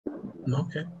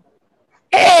Okay.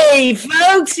 Hey,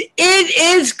 folks,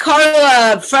 it is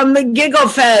Carla from the Giggle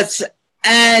Fest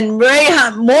and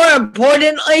Rayhan, more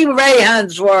importantly,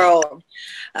 Rayhan's World.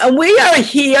 And we are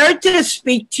here to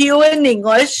speak to you in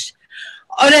English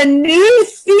on a new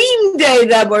theme day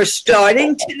that we're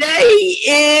starting. Today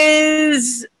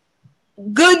is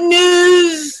Good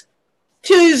News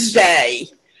Tuesday.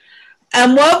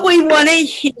 And what we want to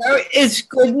hear is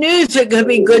good news. It could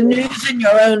be good news in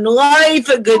your own life.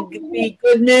 It could be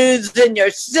good news in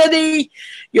your city,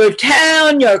 your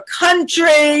town, your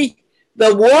country,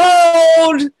 the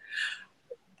world,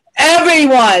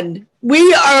 everyone.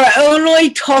 We are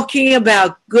only talking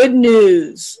about good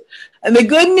news. And the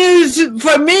good news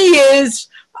for me is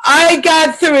I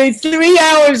got through 3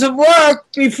 hours of work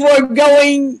before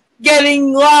getting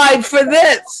live for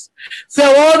this. So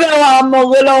although I'm a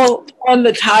little on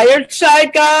the tired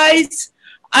side, guys,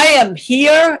 I am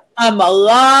here, I'm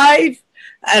alive,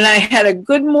 and I had a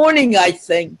good morning, I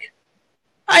think.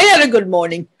 I had a good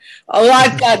morning. A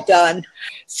lot got done.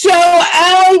 So,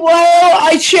 Allie, well,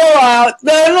 I share out.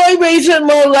 The only reason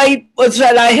we're late was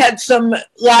that I had some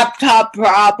laptop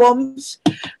problems.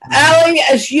 Allie,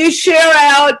 as you share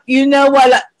out, you know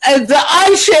what, as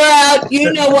I share out,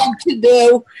 you know what to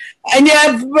do. And you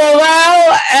have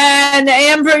Bilal and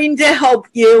Ambrine to help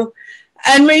you.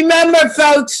 And remember,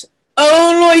 folks,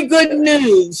 only good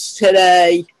news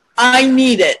today. I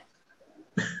need it.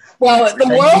 Well, the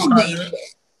world needs it.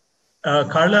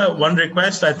 Carla, one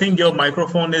request. I think your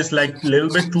microphone is like a little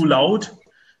bit too loud.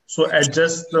 So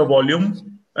adjust the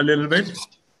volume a little bit.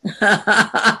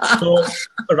 So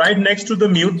right next to the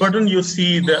mute button, you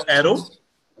see the arrow.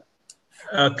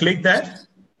 Click that.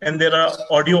 And there are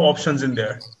audio options in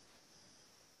there.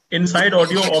 Inside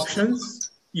audio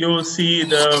options, you will see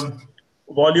the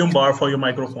volume bar for your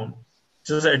microphone.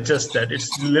 Just adjust that. It's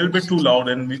a little bit too loud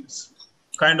and it's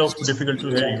kind of difficult to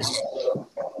hear you.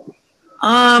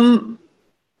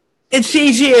 It's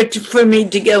easier for me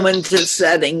to go into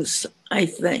settings, I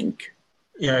think.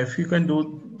 Yeah, if you can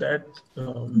do that.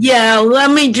 Yeah,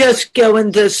 let me just go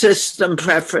into system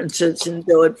preferences and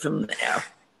do it from there.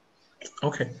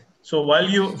 Okay. So while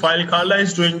Carla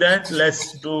is doing that,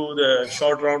 let's do the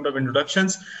short round of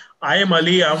introductions. I am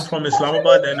Ali. I'm from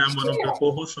Islamabad, and I'm one of the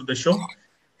co-hosts of the show.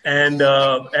 And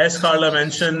as Carla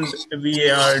mentioned, we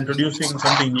are introducing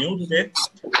something new today.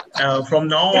 From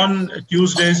now on,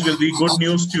 Tuesdays will be Good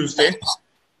News Tuesday.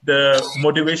 The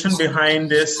motivation behind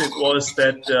this was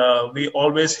that we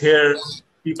always hear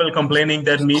people complaining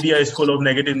that media is full of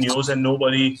negative news and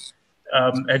nobody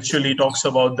actually talks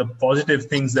about the positive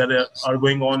things that are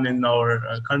going on in our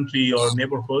country or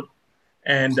neighborhood.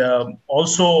 And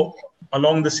also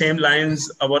along the same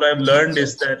lines, what I've learned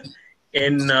is that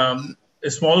in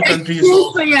small countries.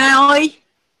 Excuse me, Allie.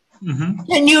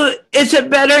 Is it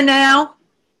better now?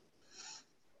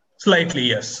 Slightly,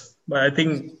 yes. But I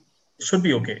think it should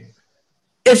be okay.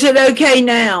 Is it okay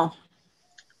now?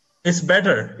 It's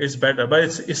better. It's better. But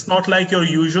it's not like your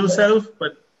usual self,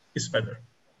 but it's better.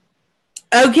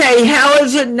 Okay, how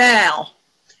is it now?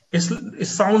 It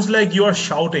sounds like you are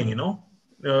shouting, you know.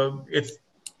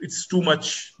 It's too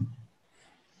much.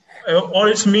 Or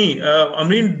it's me.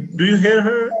 Amreen, do you hear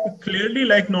her clearly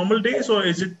like normal days, or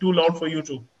is it too loud for you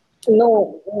too?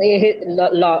 No,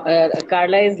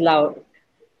 Carla is loud.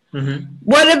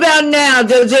 What about now?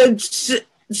 Does it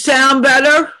sound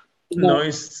better? No,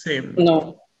 it's same.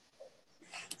 No,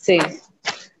 same.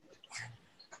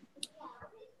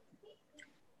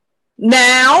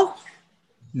 Now?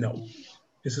 No,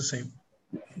 it's the same.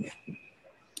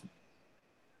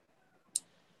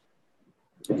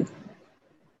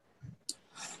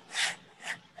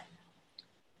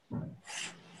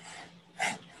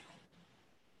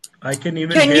 I can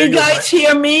even Can hear you guys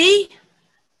hear me?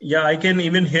 Yeah, I can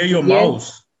even hear your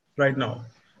mouse right now.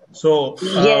 So,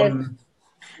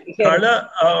 Carla,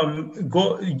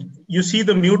 go. You see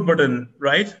the mute button,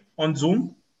 right, on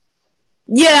Zoom?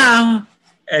 Yeah.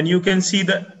 And you can see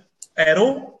the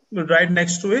arrow right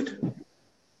next to it.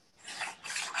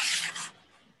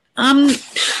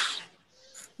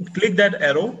 Click that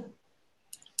arrow.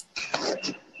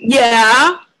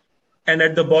 Yeah. And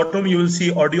at the bottom, you will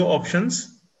see audio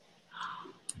options.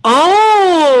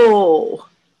 Oh.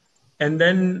 And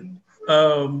then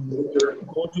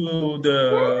go to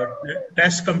the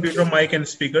test computer mic and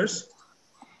speakers.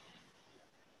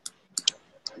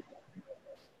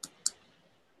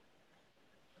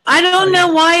 I don't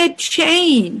know why it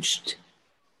changed.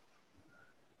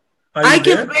 I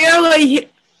can barely hear.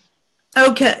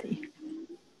 Okay.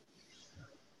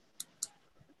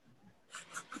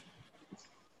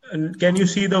 And can you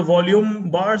see the volume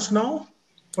bars now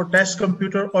for test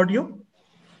computer audio?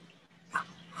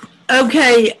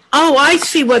 Okay. Oh, I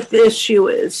see what the issue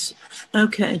is.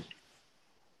 Okay.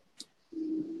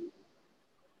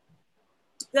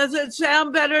 Does it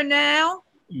sound better now?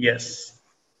 Yes.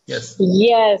 Yes.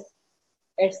 Yes,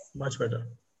 it's Much better.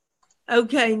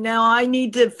 Okay, now I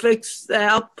need to fix the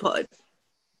output.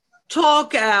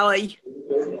 Talk, Allie.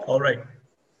 All right.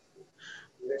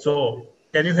 So,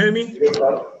 can you hear me?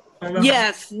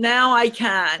 Yes, now I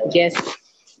can. yes.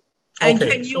 And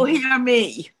Okay. can you hear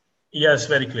me? Yes,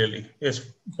 very clearly. Yes,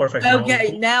 perfect now.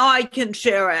 Okay, now I can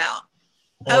share out.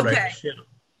 All right. Okay. Sure.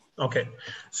 Okay.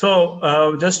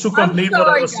 So, just to I'm complete what I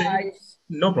sorry, was saying, guys.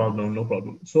 no problem, no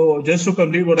problem. So, just to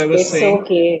complete what I was It's saying,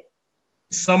 okay.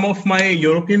 some of my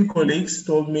European colleagues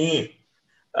told me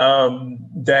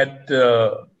that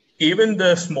even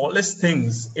the smallest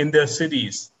things in their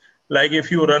cities, like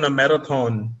if you run a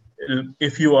marathon,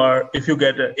 if you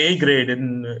get an A grade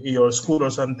in your school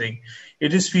or something,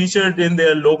 it is featured in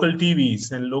their local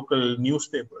TVs and local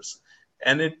newspapers,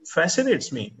 and it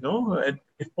fascinates me.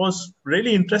 It was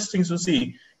really interesting to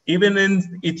see. Even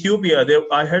in Ethiopia,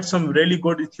 I had some really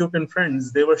good Ethiopian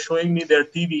friends. They were showing me their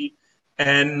TV,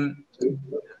 and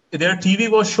their TV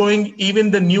was showing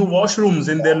even the new washrooms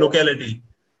in their locality.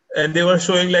 And they were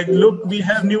showing like, look, we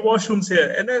have new washrooms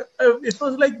here. And it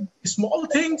was like small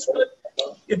things, but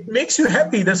it makes you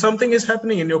happy that something is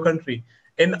happening in your country.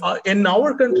 In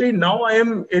our country, now I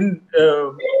am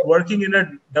working in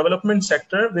a development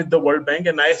sector with the World Bank,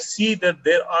 and I see that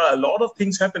there are a lot of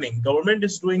things happening. Government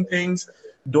is doing things,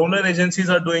 donor agencies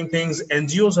are doing things,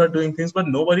 NGOs are doing things, but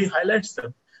nobody highlights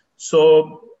them.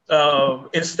 So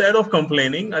instead of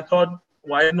complaining, I thought,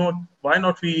 why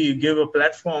not we give a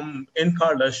platform in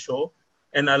Carla's show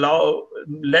and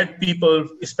let people,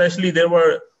 especially there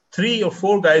were 3 or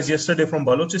 4 guys yesterday from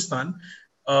Balochistan,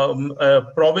 a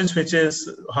province which is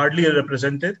hardly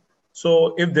represented.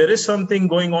 So if there is something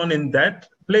going on in that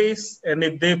place, and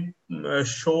if they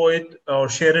show it or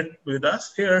share it with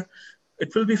us here,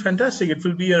 it will be fantastic. It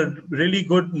will be a really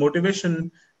good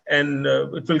motivation, and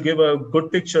it will give a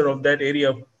good picture of that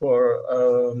area for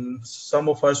some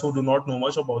of us who do not know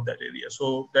much about that area.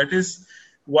 So that is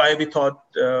why we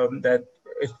thought that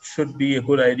it should be a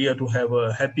good idea to have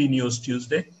a Happy News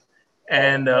Tuesday.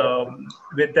 And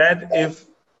with that, if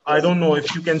I don't know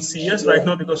if you can see us right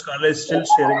now because Carla is still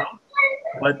sharing out,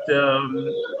 but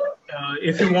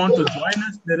if you want to join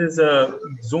us, there is a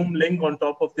Zoom link on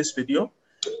top of this video.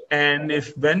 And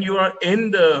if when you are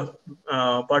in the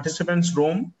participants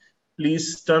room,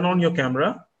 please turn on your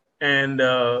camera and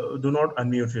do not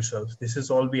unmute yourself. This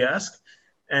is all we ask.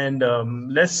 And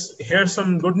let's hear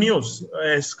some good news.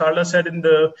 As Carla said in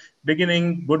the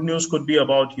beginning, good news could be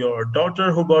about your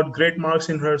daughter who got great marks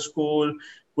in her school.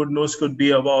 Good news could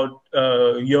be about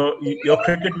your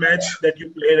cricket match that you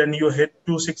played and you hit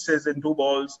 2 sixes and 2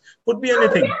 balls. Could be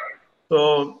anything.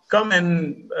 So come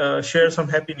and share some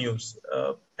happy news.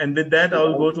 And with that,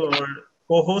 I'll go to our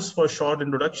co-host for short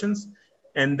introductions,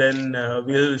 and then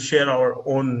we'll share our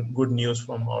own good news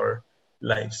from our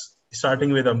lives.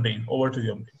 Starting with Amreen. Over to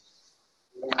you, Amreen.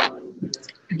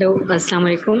 Hello,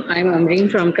 Assalamu alaikum. I'm Amreen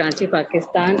from Karachi,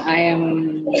 Pakistan. I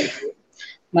am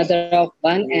mother of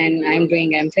one and I'm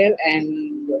doing MPhil,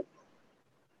 and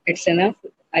it's enough,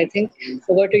 I think.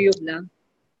 Over to you, Bilal.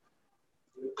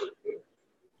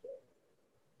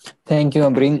 Thank you,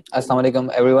 Amreen. Assalamu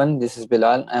alaikum, everyone. This is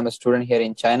Bilal. I'm a student here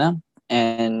in China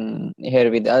and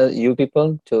here with you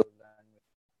people to learn.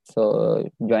 So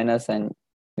join us and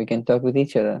we can talk with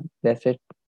each other. That's it.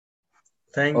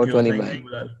 Thank you,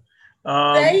 Bilal.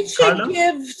 They should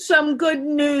give some good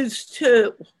news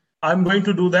too. I'm going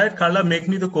to do that. Carla, make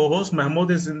me the co-host.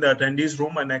 Mahmoud is in the attendees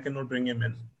room and I cannot bring him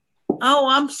in. Oh,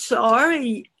 I'm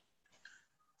sorry.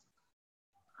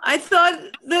 I thought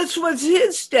this was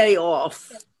his day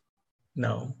off.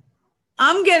 No.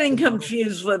 I'm getting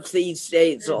confused with these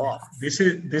days off. This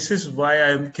is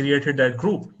why I created that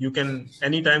group. You can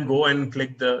anytime go and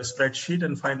click the spreadsheet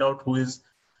and find out who is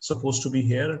supposed to be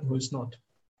here and who is not.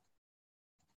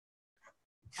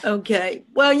 Okay.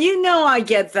 Well, you know I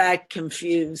get that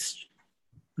confused.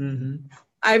 Mm-hmm.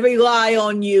 I rely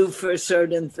on you for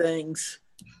certain things.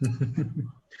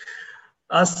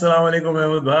 Assalamu alaikum,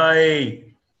 Mahmoud bhai.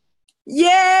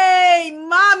 Yay!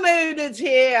 Mahmoud is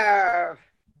here.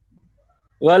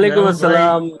 Walaikum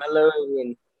assalam. Hello,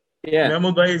 everyone. Yeah.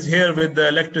 Mahmoud bhai is here with the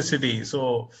electricity.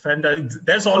 So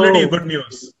that's already a good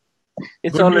news.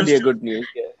 It's good already news a good news.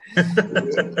 Yeah.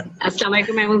 Assalamu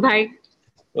alaikum, Mahmoud bhai.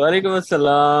 Walaikum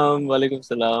assalam. Walaikum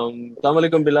salam. Assalamu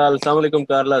alaikum, Bilal. Assalamu alaikum,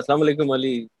 Carla. Assalamu alaikum,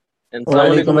 Ali. And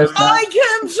assalamu alaikum.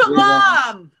 Walaikum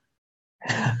salam.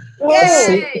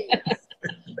 Yay!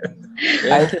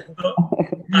 Yeah. So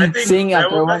I think Seeing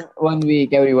after Mehboob one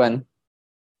week, everyone.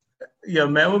 yeah,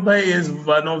 Mehboob bhai is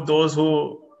one of those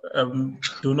who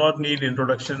do not need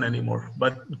introduction anymore.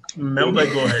 But Mehboob bhai,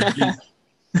 go ahead, please.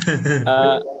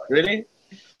 Really?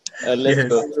 Let's Yes.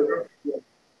 go.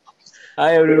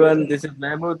 Hi everyone, this is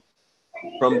Mahmood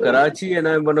from Karachi, and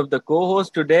I'm one of the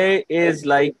co-hosts. Today is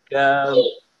like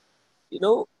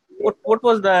what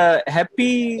was the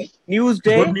Happy News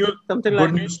Good Day, news. something Good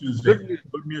like that. news Tuesday. Good news.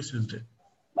 Good news Tuesday.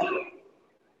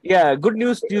 Yeah, Good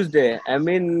News Tuesday. I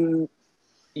mean,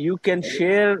 you can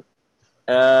share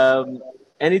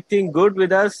anything good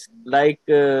with us, like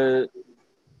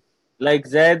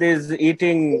Zaid is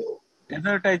eating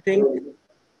dessert, I think,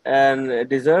 and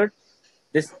dessert.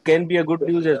 This can be a good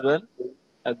news as well,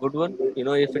 a good one.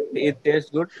 If it tastes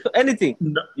good, so anything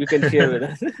No, you can share with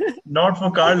us. not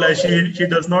for Carla. She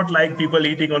does not like people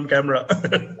eating on camera.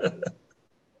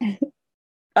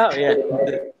 Oh yeah.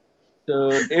 So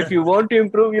if you want to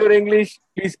improve your English,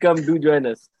 please come do join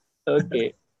us.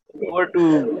 Okay. Over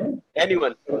to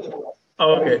anyone.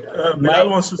 Okay. Bilal My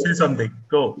wants to say something.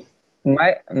 Go.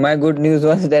 my good news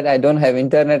was that I don't have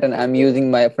internet and I'm using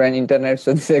my friend internet,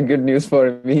 so this is a good news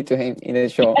for me to him in a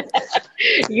show.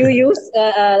 You use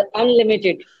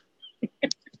unlimited.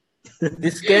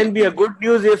 This can be a good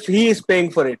news if he is paying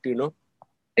for it.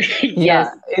 Yes.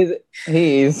 Yeah,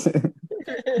 he is.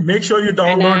 Make sure you And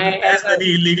download I as have a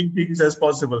many illegal things as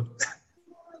possible.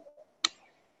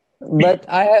 But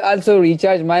I have also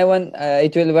recharged my one.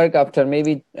 It will work after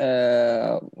maybe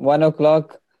 1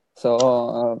 o'clock.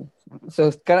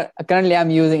 So currently I'm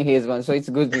using his one, so it's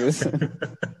good news.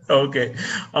 Okay.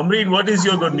 Amreen, what is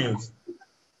your good news?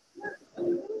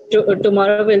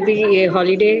 tomorrow will be a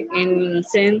holiday in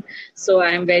Sindh, so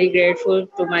I am very grateful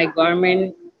to my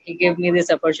government. He gave me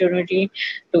this opportunity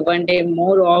to one day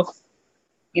more off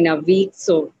in a week,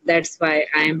 so that's why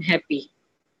I am happy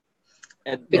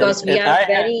And and, because and I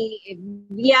had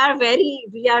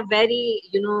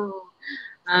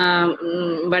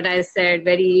what I said,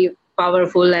 very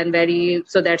powerful and very.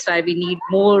 So that's why we need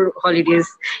more holidays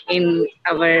in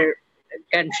our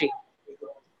country.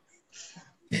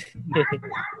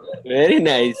 very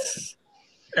nice.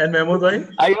 And Mahmood bhai?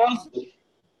 I also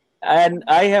and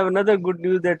I have another good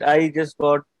news that I just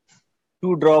got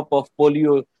 2 drop of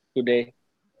polio today.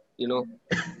 You know,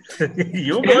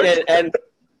 You got? and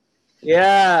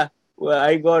yeah, well,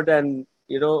 I got got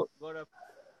a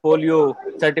polio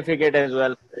certificate as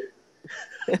well.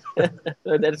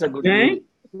 So that's a good news. Right?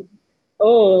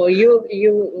 Oh, you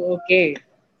okay?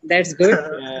 That's good.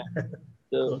 Yeah.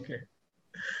 So Okay.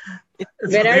 So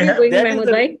Where are they you have. going, that is Mahmood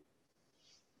the. bhai?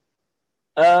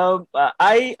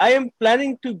 I am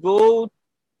planning to go.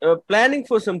 Planning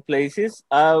for some places.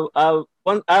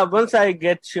 Once I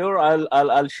get sure,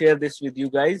 I'll share this with you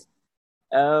guys.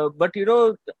 But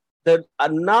that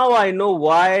now I know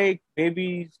why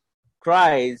babies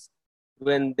cries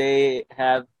when they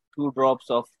have 2 drops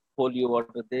of polio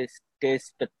water. They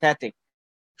taste pathetic.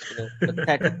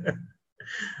 Pathetic.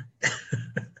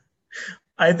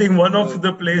 I think one of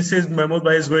the places Mahmood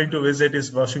bhai is going to visit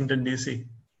is Washington, D.C.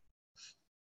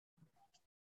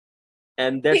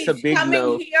 And that's a He's big coming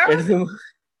no. here.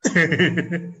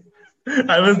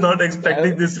 I was not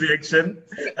expecting this reaction.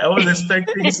 I was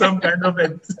expecting some kind of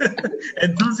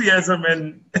enthusiasm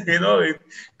and,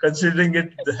 considering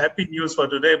it the happy news for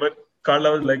today. But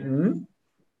Carla was like,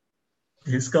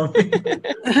 he's coming.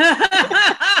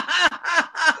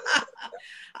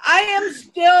 I am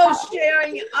still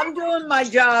sharing. I'm doing my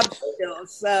job still.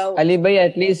 So Ali bhai,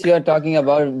 at least you are talking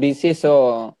about DC,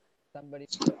 so somebody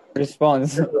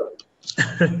responds.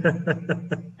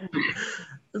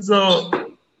 So,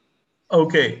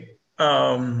 okay.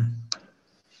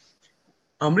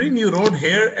 Amreen, you wrote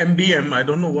here MBM. I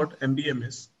don't know what MBM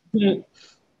is.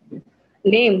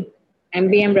 Name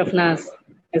MBM Rafnas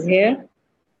is here.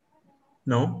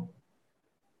 No?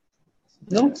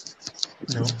 No.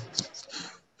 No.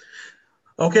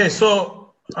 Okay,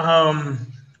 so I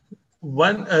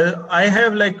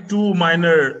have like two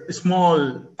minor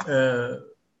small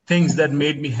things that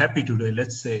made me happy today.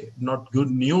 Let's say not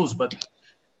good news, but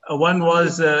one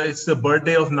was it's the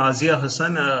birthday of Nazia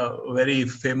Hassan, a very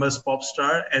famous pop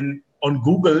star, and on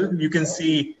Google you can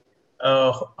see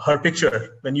her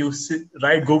picture. When you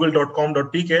write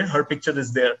google.com.tk, her picture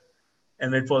is there,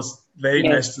 and it was very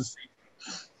Yes. nice to see.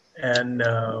 And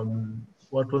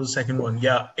what was the second one?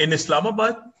 Yeah, in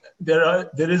Islamabad, there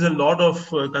is a lot of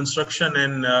construction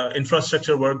and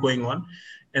infrastructure work going on,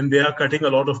 and they are cutting a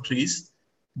lot of trees.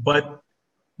 But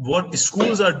what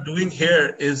schools are doing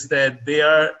here is that they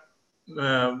are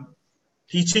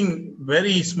teaching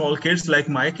very small kids like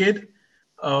my kid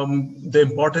the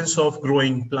importance of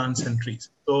growing plants and trees.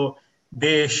 So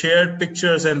they shared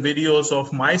pictures and videos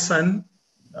of my son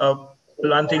uh,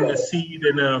 planting a seed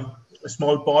in a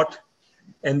small pot,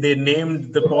 and they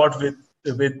named the pot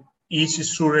with each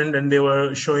student, and they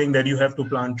were showing that you have to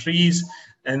plant trees.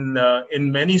 And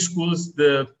in many schools,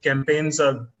 the campaigns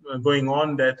are going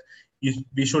on that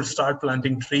we should start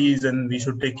planting trees and we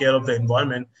should take care of the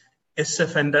environment. It's a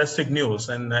fantastic news,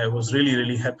 and I was really,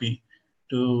 really happy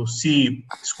to see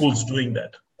schools doing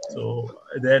that. So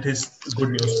that is good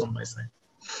news from my side.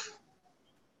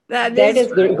 That That is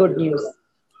is good news.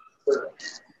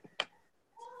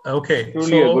 Okay,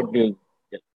 Truly a good so news.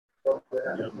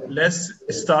 let's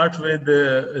start with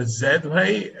Zaid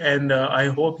Bhai, and I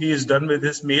hope he is done with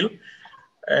his meal.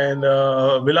 And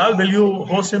Bilal, will you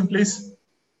host him, please?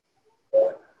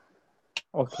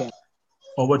 Okay.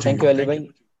 Over to Thank you. you, Ali Thank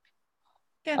bhai.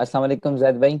 you. Assalamu alaikum,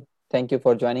 Zaid bhai. Thank you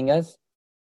for joining us.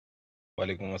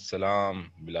 Walaikum assalam.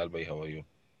 Bilal bhai, how are you?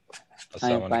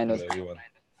 I am Assalamu fine. alaikum to everyone.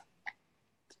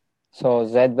 So,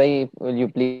 Zaid bhai, will you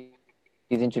please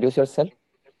introduce yourself?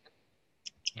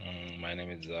 My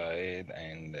name is Zaid,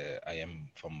 and I am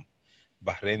from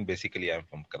Bahrain. Basically, I'm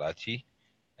from Karachi,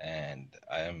 and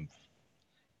I am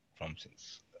from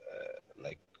since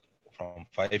like from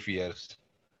 5 years.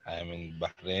 I am in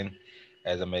Bahrain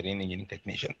as a marine engineering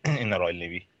technician in the Royal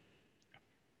Navy,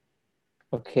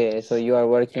 Okay, so you are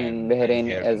working in and I'm Bahrain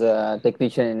here as to a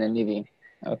technician in the Navy.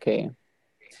 Okay.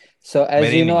 So,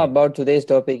 as you marine know engineering. about today's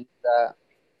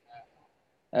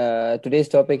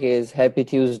topic is Happy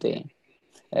Tuesday.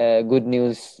 Good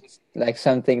news, like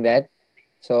something that.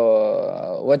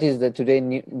 So, what is the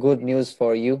good news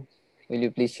for you? Will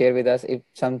you please share with us if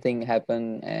something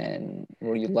happened and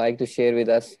would you like to share with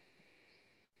us?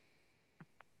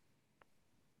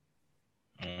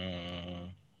 Mm,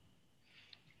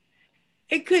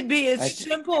 It could be as I,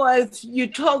 simple as you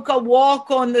took a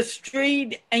walk on the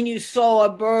street and you saw a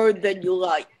bird that you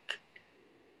like.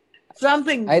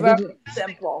 Something I very think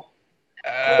simple.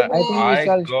 I think we I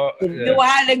shall. got You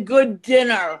had a good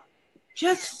dinner.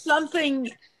 Just something,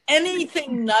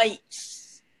 anything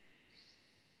nice.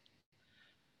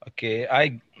 okay.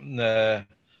 I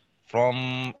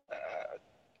from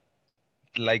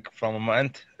like from a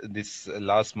month, this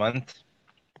last month,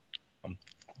 um,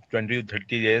 20 to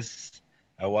 30 days,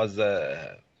 I was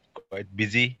quite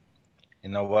busy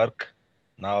in a work.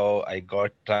 Now I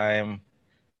got time.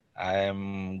 I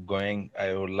am going.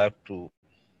 I would love to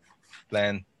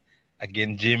plan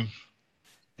again gym.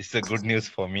 This is a good news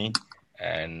for me.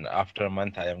 And after a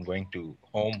month, I am going to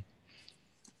home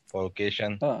for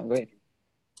vacation. Oh, great.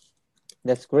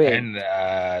 That's great. And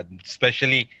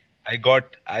especially, I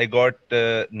got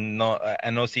no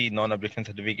NOC non-objection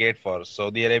certificate for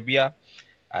Saudi Arabia.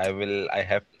 I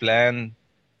have planned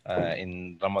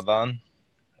in Ramadan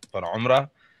for Umrah,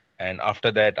 and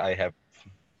after that I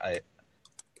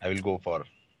I will go for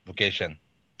vacation.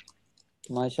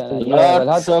 MashaAllah. You have a lot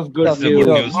Lots of This good is a of good news.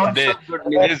 job. news Lots today. of good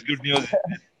news. Today's good news is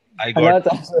I A got. lot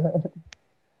of,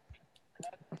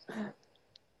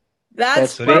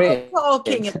 That's that's what Sorry. I'm great.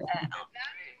 talking about.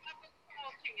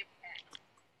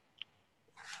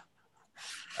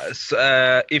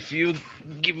 If you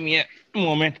give me a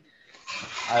moment,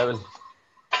 I will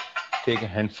take a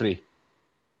hand free.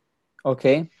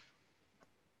 Okay.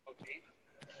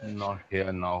 Not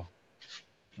here now.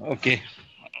 Okay,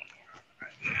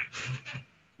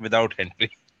 without hand free.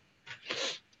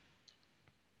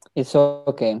 It's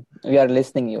okay. We are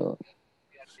listening you.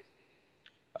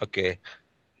 Okay,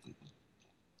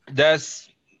 that's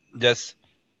just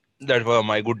that were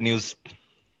my good news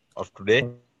of today.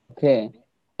 Okay.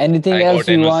 Anything I else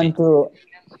got you NOC. want to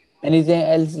anything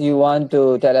else you want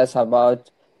to tell us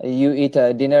about? You eat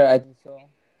a dinner, I think so.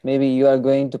 Maybe you are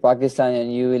going to Pakistan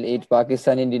and you will eat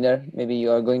Pakistani dinner. Maybe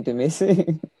you are going to miss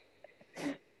it.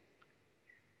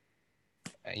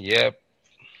 Yep,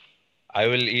 I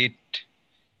will eat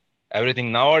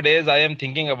everything. Nowadays, I am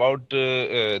thinking about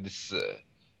this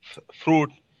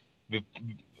fruit. Be-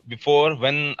 Before,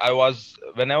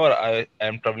 whenever I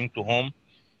am traveling to home,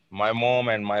 my mom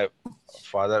and my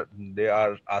father, they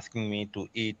are asking me to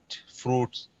eat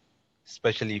fruits,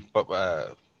 especially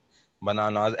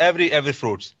bananas, every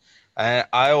fruits. And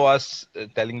I was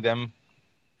telling them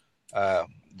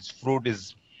this fruit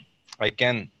is I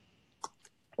can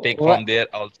take from What? there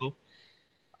also.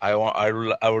 I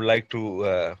would like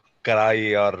to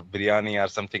karai or biryani or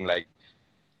something like.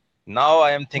 Now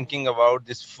I am thinking about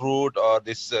this fruit or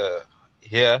this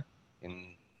here.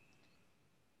 In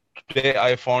today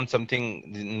I found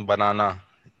something in banana.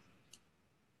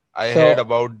 I heard So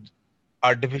about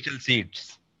artificial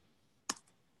seeds,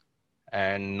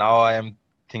 and now I am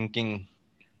thinking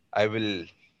I will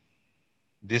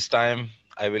this time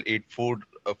I will eat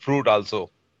fruit also.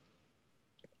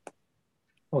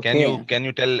 Okay. Can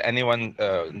you tell anyone?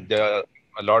 There are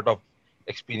a lot of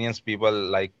experienced people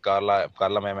like Carla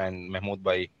ma'am and Mahmood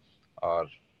bhai or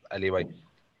Ali bhai.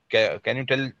 Can you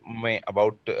tell me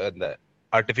about the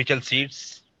artificial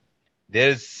seeds? There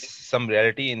is some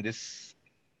reality in this.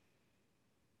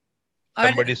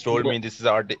 Somebody told Yeah. me this is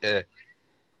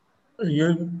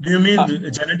Do you mean Uh,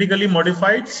 genetically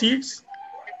modified seeds?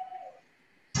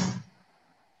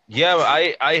 yeah.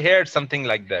 I heard something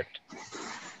like that.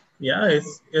 Yeah,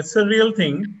 it's a real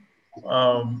thing.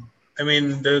 I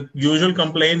mean, the usual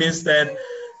complaint is that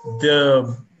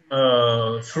the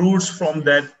fruits from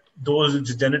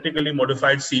those genetically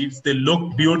modified seeds, they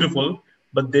look beautiful,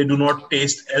 but they do not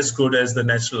taste as good as the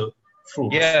natural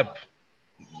fruits. Yep.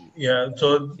 Yeah, so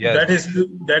Yes.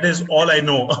 that is all I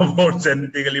know about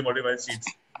genetically modified seeds.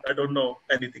 I don't know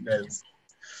anything else.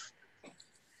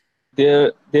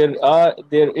 there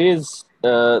is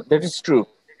that is true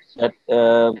that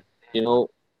you know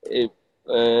if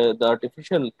the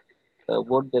artificial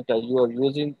word that you are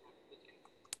using,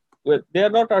 well, they are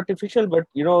not artificial, but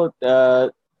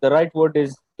the right word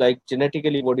is like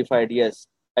genetically modified. Yes,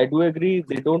 I do agree.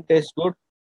 They don't taste good.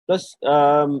 Plus,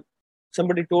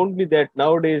 somebody told me that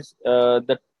nowadays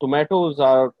the tomatoes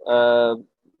are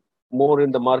more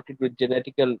in the market with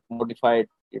genetical modified,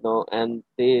 and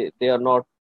they are not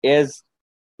as,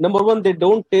 number one, they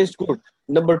don't taste good.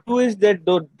 Number two is that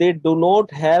they do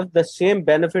not have the same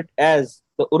benefit as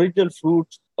the original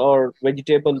fruits or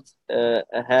vegetables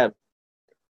have.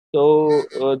 So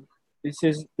this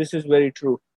is very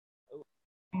true.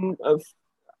 Mm,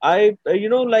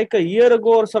 like a year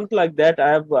ago or something like that,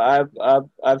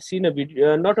 I've seen a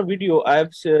video, not a video. I've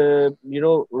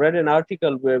read an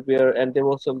article where and there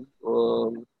was some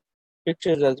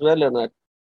pictures as well in it.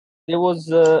 There was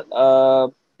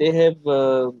they have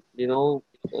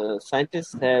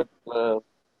scientists have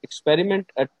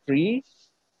experiment a tree,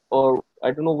 or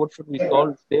I don't know what should we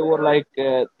call. They were like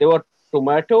they were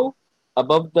tomato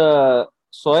above the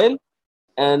soil,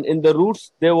 and in the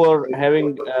roots they were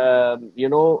having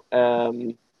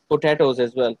potatoes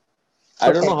as well.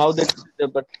 I don't know how they did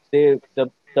it, but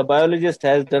the biologist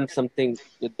has done something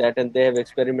with that, and they have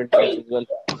experimented as well.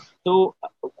 So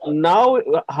now,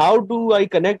 how do I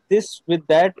connect this with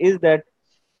that? Is that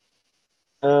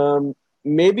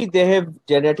maybe they have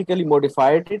genetically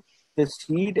modified it, the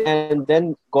seed, and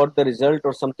then got the result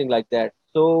or something like that.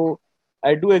 So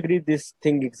I do agree this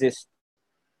thing exists.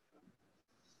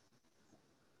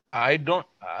 I don't.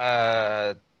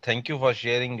 Thank you for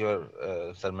sharing your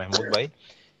Sir Mahmood bhai.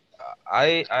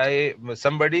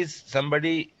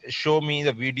 Somebody show me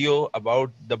the video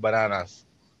about the bananas.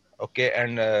 Okay,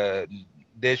 and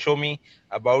they show me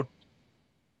about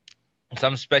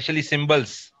some specially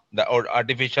symbols, the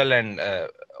artificial and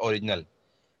original.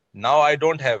 Now I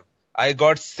don't have. I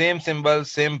got same symbol,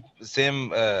 same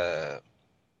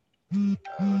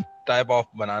type of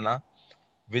banana,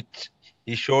 which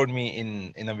he showed me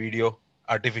in a video,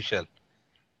 artificial.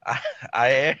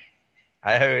 I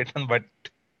I have eaten, but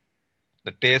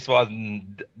the taste was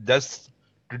just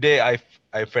today.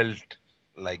 I felt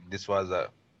like this was a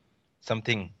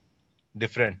something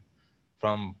different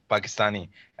from Pakistani,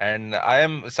 and I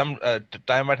am time at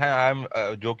time I am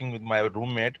joking with my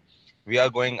roommate. We are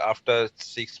going after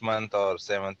 6 months or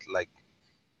 7th, like,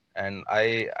 and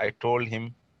I told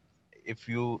him, if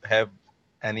you have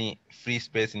any free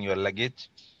space in your luggage,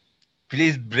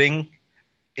 please bring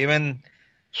even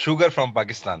sugar from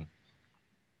Pakistan,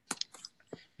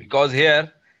 because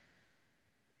here,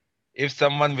 if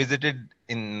someone visited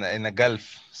in a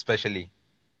Gulf, especially,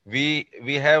 we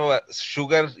have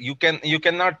sugar. You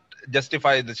cannot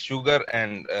justify the sugar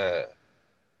and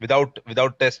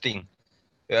without testing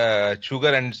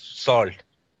sugar and salt.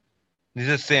 This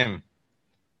is same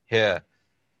here.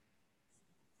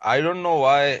 I don't know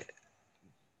why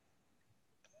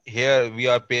here we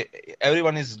are pay.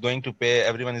 Everyone is going to pay.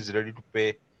 Everyone is ready to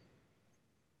pay,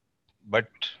 but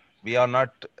we are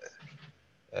not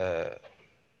uh,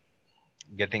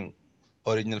 getting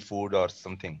original food or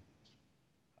something.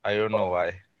 I don't know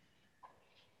why.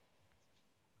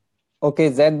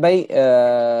 Okay, Zaid bhai.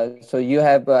 So you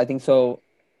have, I think so.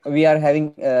 We are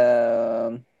having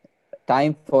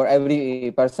time for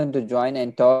every person to join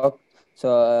and talk.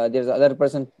 So there's other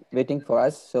person waiting for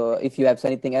us. So if you have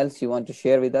anything else you want to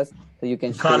share with us, so you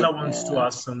can share Carla it. wants to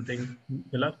ask something.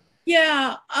 Bilal?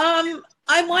 Yeah,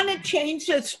 I want to change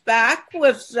this back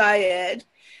with Zayed.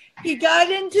 He got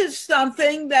into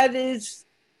something that is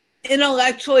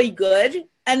intellectually good,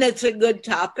 and it's a good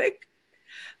topic.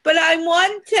 But I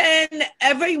want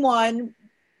everyone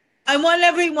I want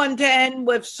everyone to end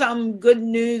with some good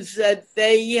news that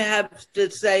they have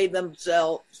to say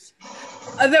themselves.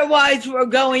 Otherwise, we're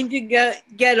going to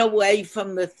get away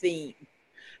from the theme.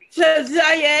 So,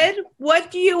 Zayed,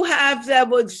 what do you have that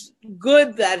was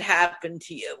good that happened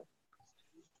to you?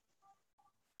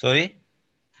 Sorry?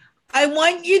 I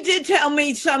want you to tell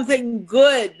me something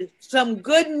good, some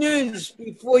good news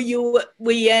before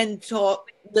we end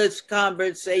this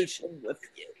conversation with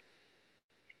you.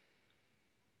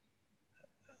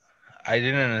 I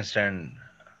didn't understand.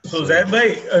 So Sorry. Zaid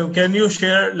bhai, can you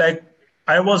share, like,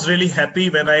 I was really happy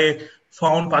when I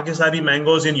found Pakistani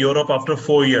mangoes in Europe after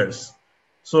 4 years.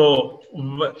 So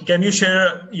can you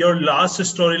share your last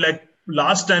story, like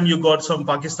last time you got some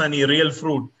Pakistani real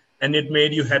fruit and it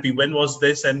made you happy? When was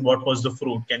this and what was the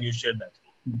fruit? Can you share that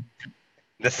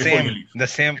before you leave? The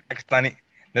same Pakistani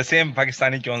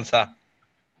chonsa.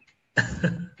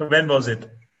 When was it?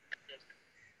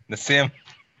 The same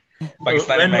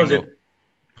Pakistani When was mango. it?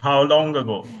 How long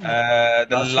ago?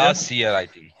 The last year, I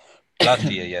think. Last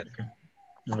year, yes.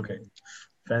 Okay.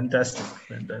 Fantastic.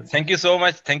 Thank you so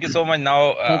much.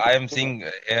 Now I am seeing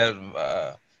here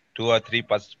 2 or 3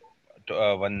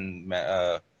 one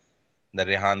the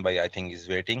Rehan bhai I think is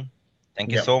waiting.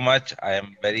 Thank you so much. I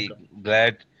am very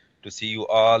glad to see you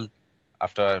all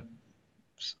after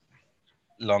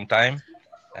long time,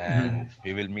 and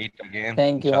we will meet again.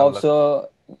 Thank you. Inshallah. Hope so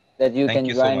that you Thank can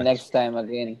you so join much. next time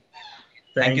again.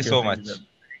 Thank you so much.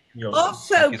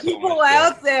 Also, people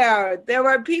out there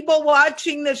are people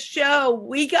watching the show.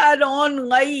 We got on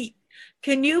late.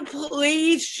 Can you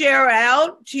please share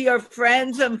out to your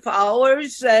friends and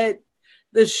followers that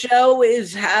the show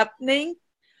is happening?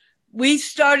 We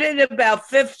started about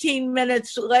 15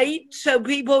 minutes late, so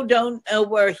people don't know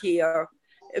we're here.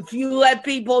 If you let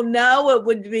people know, we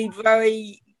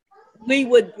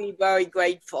would be very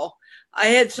grateful. I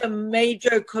had some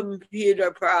major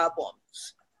computer problems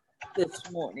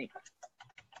this morning.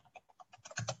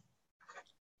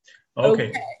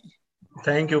 Okay.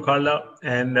 Thank you, Carla.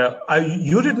 And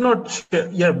you did not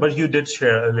share, but you did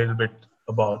share a little bit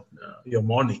about your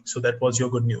morning. So that was your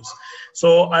good news.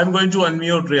 So I'm going to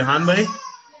unmute Rehan bhai.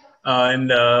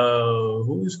 And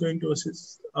who is going to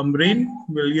assist? Amreen,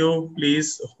 will you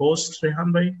please host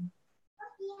Rehan bhai?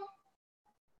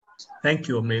 Thank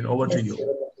you, Amreen. Over to you.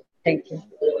 Thank you.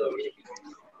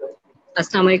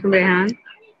 Assalamu alaikum, Rehan.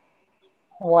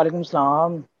 Walaikum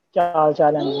salam. Kya haal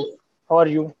chal hai? How are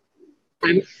you?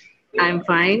 I'm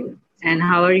fine. And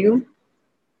how are you?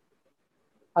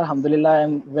 Alhamdulillah,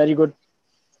 I'm very good.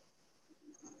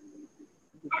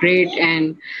 Great.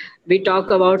 And we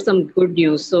talk about some good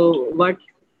news. So what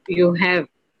you have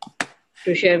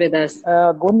to share with us?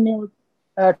 Good news.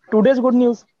 Today's good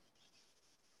news.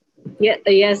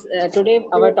 Yes. Today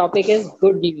our topic is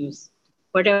good news.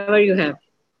 Whatever you have.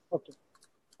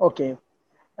 Okay.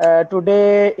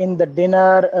 Today in the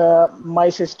dinner, my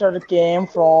sister came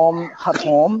from her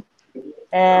home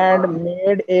and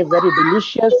made a very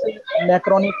delicious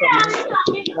macaroni for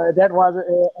me. That was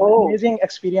an amazing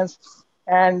experience,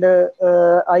 and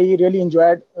I really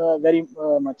enjoyed very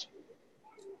much.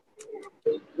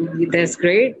 That's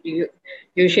great.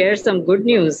 You share some good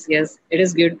news. Yes, it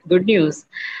is good news.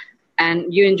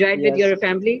 And you enjoyed with your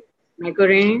family,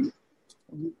 macaroni?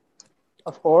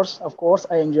 Of course,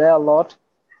 I enjoy a lot.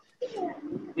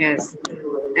 Yes,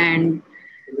 and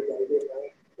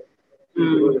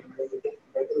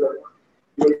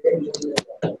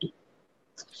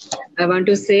I want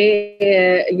to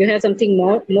say you have something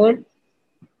more.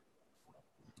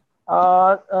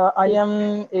 I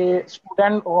am a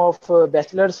student of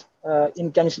bachelor's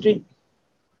in chemistry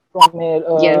from a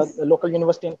local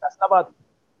university in Faisalabad,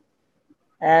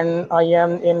 and I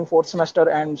am in 4th semester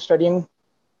and studying,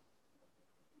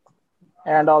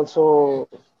 and also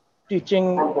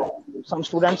teaching some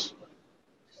students.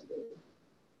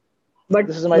 But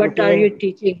this is my what routine. Are you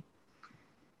teaching?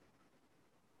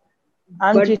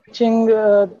 I'm teaching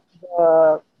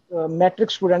matric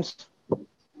students.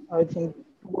 I think 2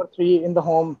 or 3 in the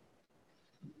home.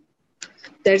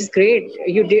 That's great.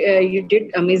 You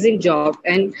did amazing job,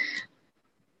 and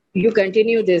you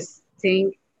continue this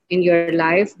thing in your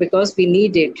life because we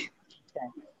need it.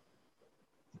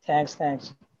 Thanks.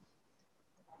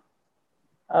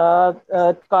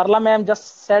 Carla ma'am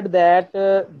just said that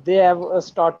they have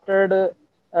started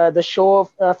the show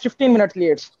 15 minutes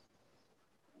late.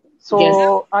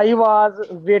 So I was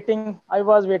waiting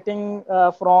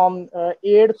from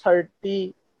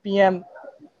 8:30 p.m.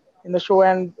 in the show,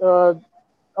 and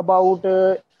about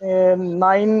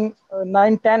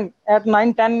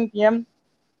 9:10 p.m.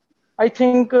 I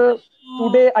think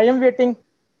today I am waiting.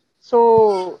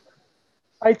 So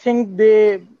I think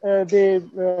they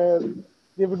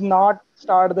would not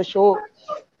start the show.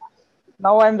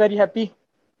 Now I'm very happy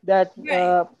that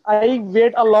Right. I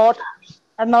wait a lot,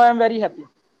 and now I'm very happy.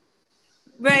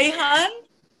 Rayhan,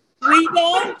 we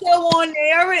don't go on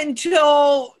air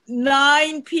until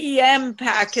 9 p.m.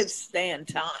 Pakistan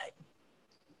time.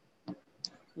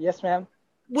 Yes, ma'am.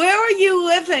 Where are you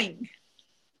living?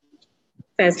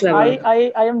 Faisalabad.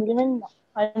 I am living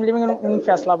in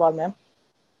Faisalabad, ma'am.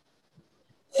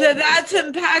 So that's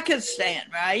in Pakistan,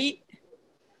 right?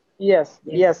 Yes,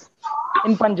 yes,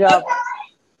 in Punjab.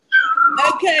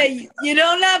 Okay, you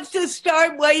don't have to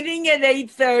start waiting at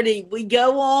 8:30. We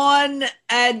go on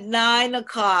at 9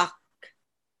 o'clock.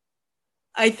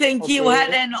 I think you had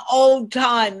Okay. an old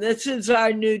time. This is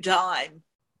our new time.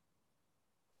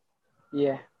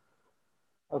 Yeah.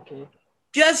 Okay.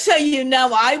 Just so you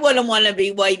know, I wouldn't want to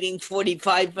be waiting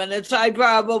 45 minutes. I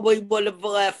probably would have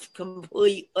left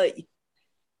completely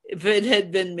if it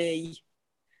had been me.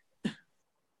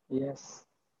 Yes.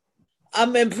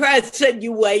 I'm impressed that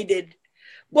you waited.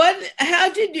 Where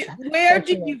Thank you, did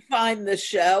ma'am. you find the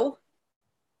show?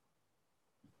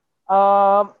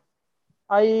 Um,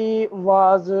 I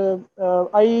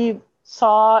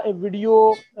saw a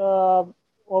video of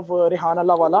Rehan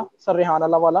Lawala, Sir Rehan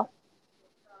Lawala.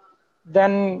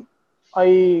 Then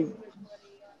I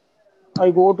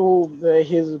I go to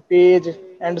his page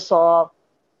and saw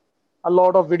a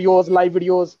lot of videos, live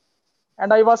videos,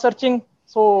 and I was searching.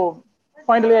 So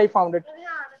finally, I found it.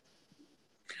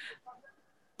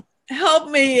 Help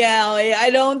me, Allie. I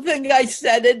don't think I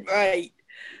said it right.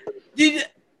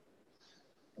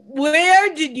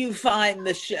 Where did you find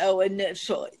the show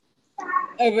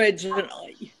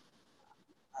originally?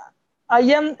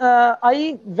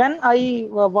 I when I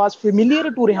was familiar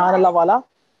to Rehan Lawala,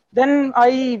 then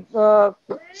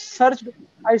searched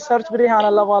I searched Rehan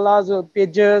Lawala's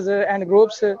pages and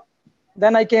groups.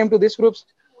 Then I came to these groups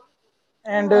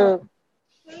and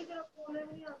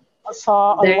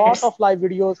saw a lot That's of live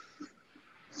videos.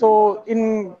 So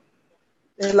in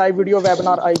a live video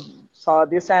webinar, I saw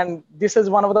this, and this is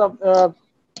one of the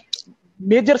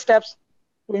major steps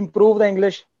to improve the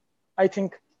English, I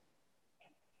think.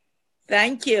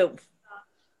 Thank you.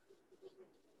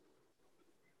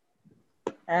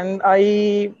 And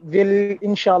I will,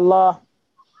 inshallah,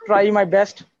 try my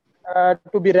best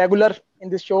to be regular in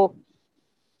this show,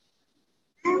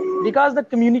 because the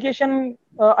communication,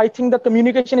 I think the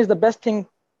communication is the best thing.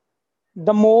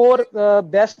 The more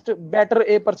better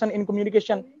a person in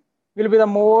communication will be, the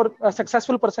more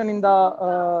successful person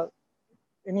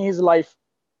in his life.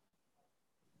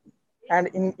 And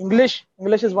in English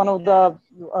is one of the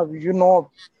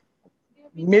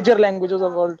major languages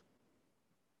of the world.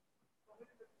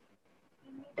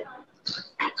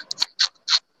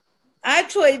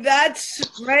 Actually, that's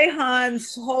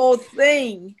Rehan's whole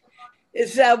thing,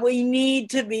 is that we need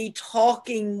to be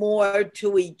talking more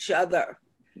to each other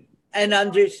and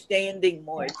understanding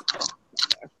more.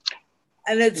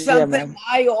 And it's Yeah, something ma'am.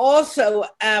 I also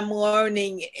am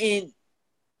learning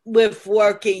with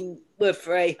working with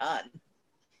Rehan.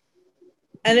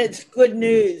 And it's good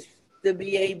news to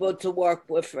be able to work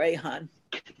with Rehan.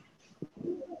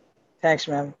 Thanks,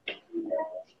 ma'am.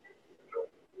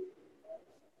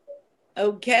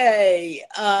 Okay,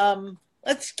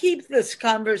 let's keep this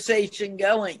conversation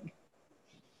going.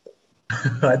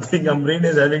 I think Amreen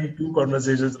is having two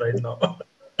conversations right now.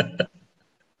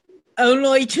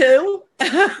 Only two?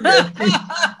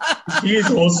 She is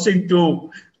hosting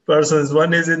two persons.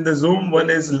 One is in the Zoom, one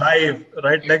is live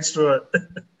right next to her.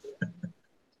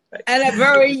 And a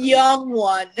very young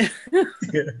one.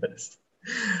 Yes.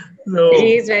 he So,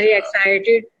 is very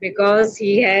excited because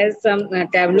he has some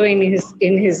tableau in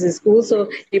his school, so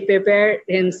he prepared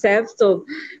himself. So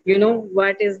you know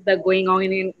what is the going on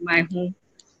in my home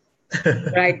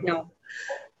right now.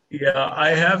 yeah, I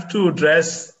have to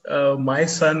dress my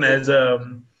son as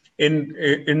in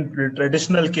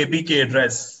traditional KPK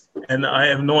dress, and I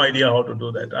have no idea how to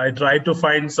do that. I tried to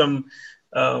find some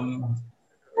hats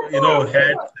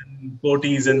and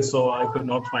coaties, and so I could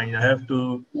not find. I have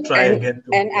to try and again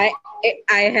to. and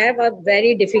I have a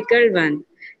very difficult one.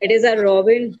 It is a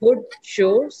Robin Hood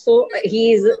show, so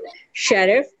he is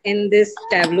sheriff in this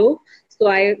tableau. So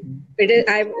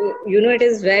it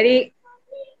is very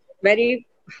very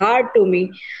hard to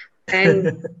me,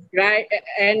 and right,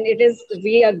 and it is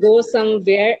we go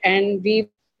somewhere and we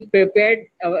prepared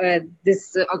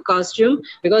this costume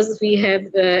because we have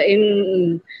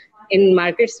in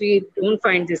markets we don't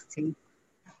find this thing.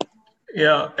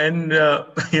 Yeah, and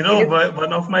It is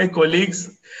one of my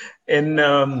colleagues in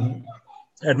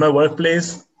at my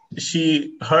workplace,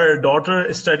 her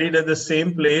daughter studied at the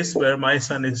same place where my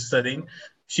son is studying.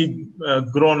 She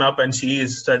grown up and she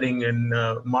is studying in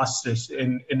masters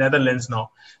in Netherlands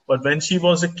now. But when she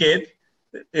was a kid,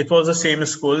 it was the same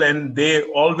school, and they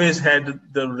always had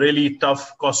the really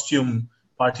tough costume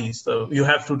parties. So you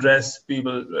have to dress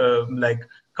people like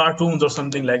cartoons or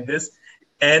something like this.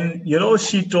 And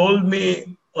she told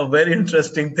me a very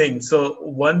interesting thing. So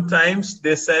one time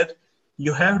they said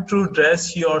you have to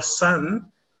dress your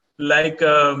son like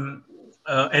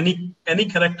any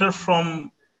character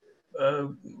from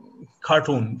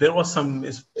cartoon. There was some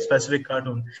specific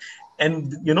cartoon,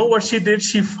 and you know what she did?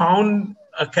 She found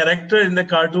a character in the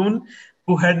cartoon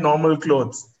who had normal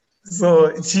clothes.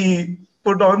 So she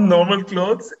put on normal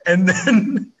clothes, and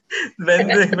then when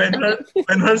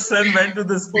her son went to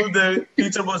the school, the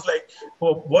teacher was like,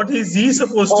 "Oh, what is he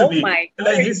supposed to be? my God.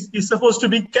 Like he's supposed to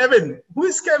be Kevin. Who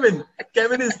is Kevin?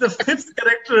 Kevin is the fifth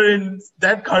character in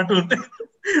that cartoon."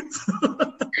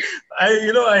 So,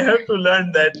 I have to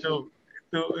learn that too.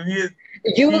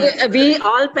 We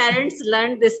all parents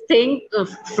learn this thing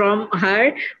from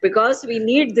her, because we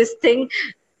need this thing,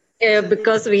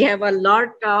 because we have a lot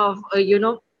of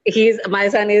my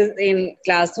son is in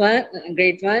class 1,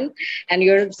 grade 1, and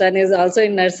your son is also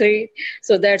in nursery.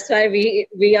 So that's why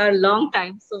we are long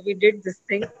time. So we did this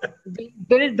thing. We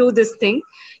will do this thing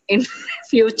in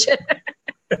future.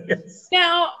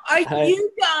 Now, are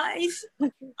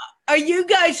you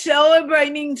guys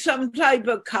celebrating some type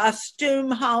of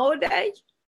costume holiday?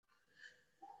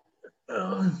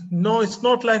 No, it's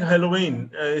not like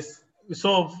Halloween.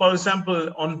 So, for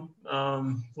example, on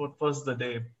what was the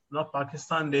day? Not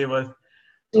Pakistan Day, but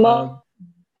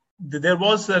there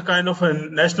was a kind of a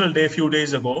national day a few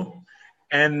days ago,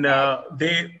 and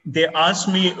they asked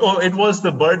me. Oh, it was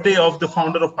the birthday of the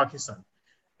founder of Pakistan,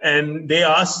 and they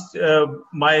asked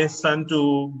my son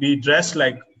to be dressed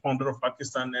like founder of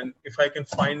Pakistan. And if I can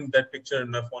find that picture in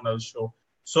my phone, I'll show.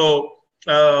 So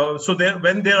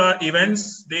when there are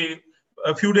events,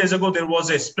 a few days ago there was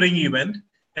a spring event,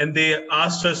 and they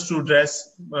asked us to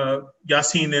dress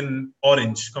Yasin in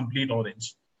orange, complete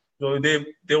orange. So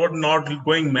they were not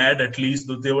going mad, at least.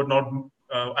 They were not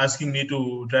asking me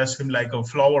to dress him like a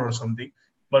flower or something.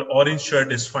 But orange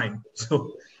shirt is fine.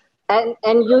 So. And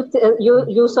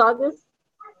you saw this?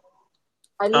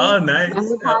 Nice.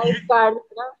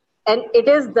 And it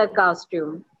is the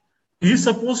costume. He's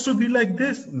supposed to be like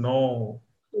this? No.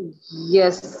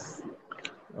 Yes.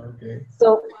 Okay.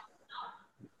 So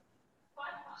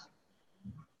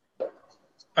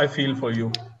I feel for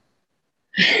you.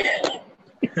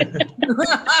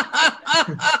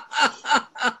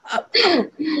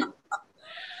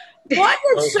 What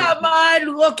is someone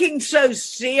looking so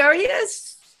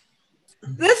serious?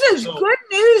 This is Good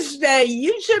News Day.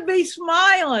 You should be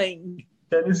smiling.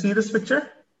 Can you see this picture?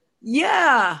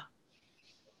 Yeah.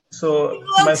 So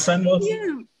my son was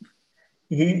cute.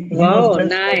 He wow, was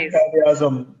nice.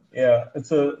 Azam. Yeah,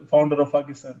 it's a founder of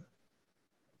Pakistan.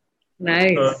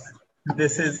 Nice.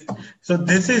 This is so we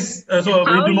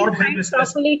do not have this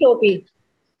properly, Topi.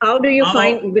 How do you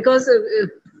find, because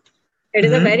it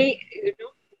is a very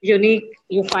unique,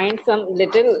 you find some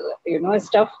little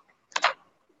stuff.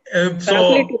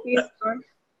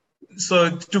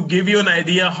 So to give you an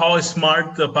idea how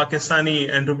smart the Pakistani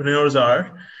entrepreneurs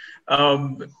are,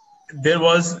 there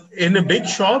was in a big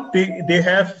shop, they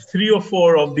have 3 or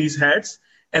 4 of these hats,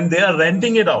 and they are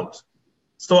renting it out.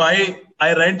 So I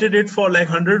rented it for like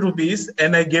 100 rupees,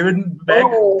 and I gave it back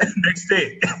next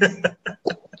day.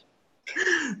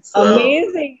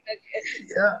 Amazing.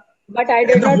 Yeah. But I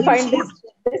did not find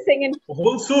this thing in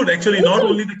whole suit, actually, not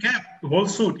only the cap, whole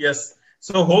suit. Yes.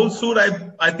 So whole suit,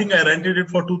 I think I rented it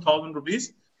for 2,000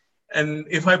 rupees, and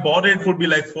if I bought it, it would be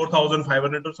like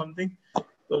 4,500 or something.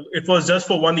 So it was just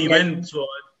for one event. So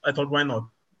I thought, why not?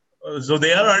 So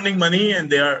they are earning money, and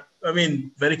they are,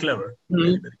 very clever.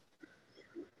 Mm-hmm.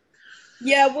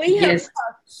 Yeah, we have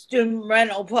costume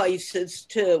rental places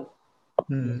too.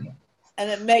 And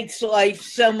it makes life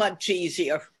so much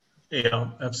easier. Yeah,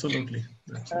 absolutely.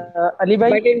 Ali bhai,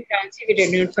 but in Kranchi, we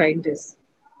did not find this.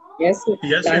 Yes.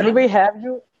 Ali bhai, have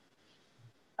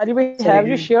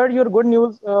you shared your good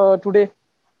news today?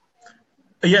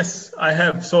 Yes, I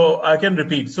have. So I can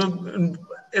repeat. So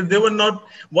if they were not,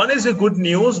 one is a good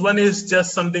news, one is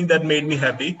just something that made me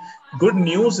happy. Good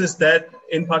news is that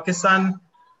in Pakistan,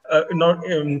 not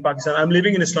in Pakistan, I'm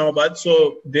living in Islamabad.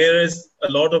 So there is a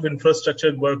lot of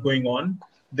infrastructure work going on.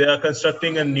 They are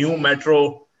constructing a new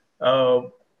metro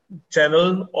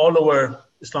channel all over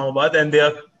Islamabad, and they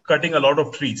are cutting a lot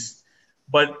of trees.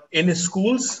 But in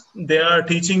schools, they are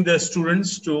teaching the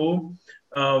students to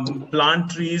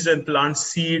plant trees and plant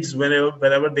seeds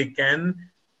wherever they can,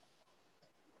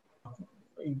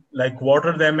 like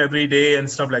water them every day and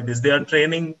stuff like this. They are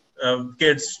training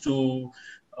kids to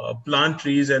plant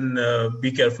trees and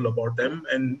be careful about them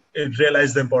and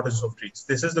realize the importance of trees.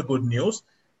 This is the good news.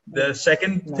 The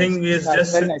second Nice. thing is That's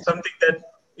just very nice. something that,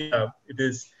 yeah, it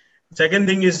is. Second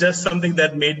thing is just something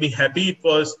that made me happy. It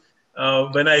was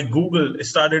when I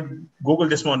started Google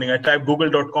this morning. I typed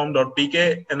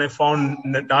google.com.pk and I found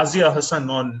Nazia Hassan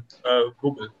on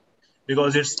Google,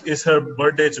 because it's her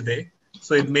birthday today.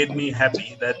 So it made me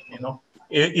happy that,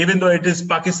 even though it is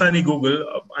Pakistani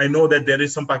Google, I know that there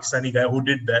is some Pakistani guy who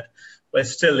did that, but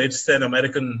still it's an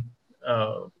American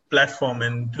platform,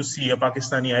 and to see a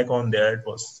Pakistani icon there, it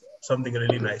was something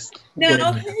really nice.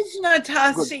 Now, who's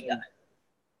Natasha?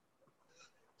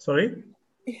 Sorry?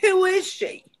 Who is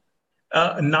she?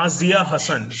 Nazia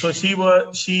Hassan. So she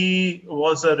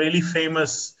was a really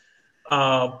famous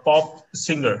pop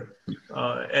singer,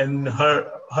 and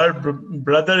her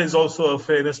brother is also a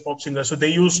famous pop singer. So they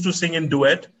used to sing in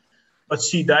duet, but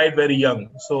she died very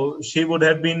young. So she would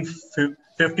have been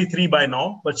 53 by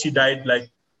now, but she died like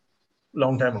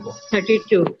long time ago.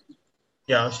 32.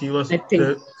 Yeah, she was I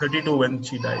think. 32 when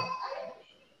she died.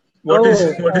 What is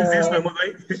this, Mahmood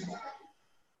bhai?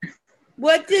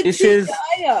 What did This she is-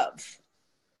 die of?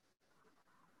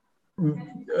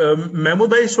 Mahmood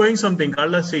bhai is showing something.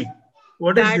 Carla, see.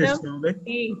 What is this, Madam? Mahmood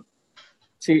bhai?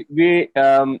 See,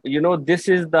 this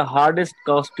is the hardest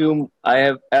costume I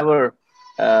have ever,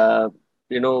 it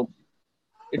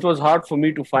was hard for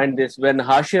me to find this. When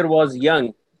Hashir was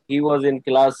young, he was in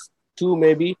class 2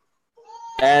 maybe,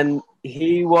 and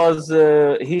he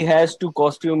has to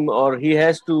costume, or he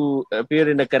has to appear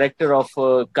in a character of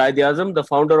Qaid-e-Azam, the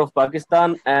founder of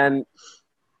Pakistan, and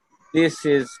this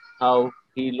is how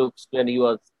he looks when he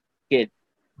was kid.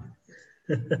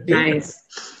 Nice.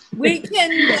 We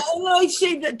can only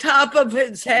see the top of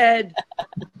his head.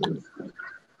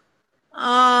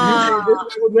 Mahmood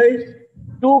bhai?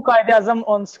 Two Qaid-e-Azam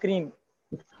on screen.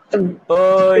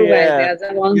 Oh Two yeah, guys,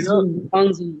 on Zoom.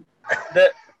 On Zoom.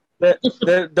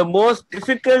 the most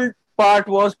difficult part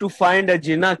was to find a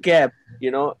Jinnah cap,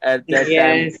 at that time.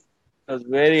 Yes. It was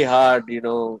very hard,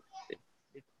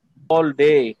 all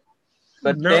day.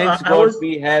 But No, thanks I God was-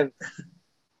 we have.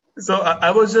 So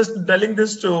I was just telling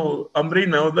this to Amreen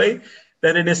now, bhai,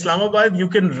 that in Islamabad you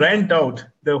can rent out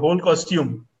the whole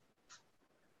costume.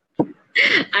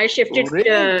 I shifted. Oh, really?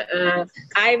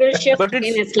 I will shift But in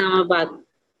it's- Islamabad.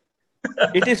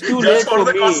 It is too Just late for for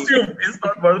the me. costume, it's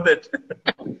not worth it.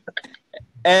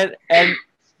 And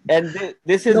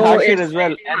this is No, Hashir it's as well.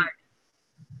 very hard.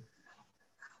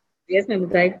 Yes, ma'am.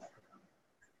 Right.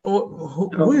 Oh,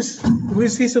 who is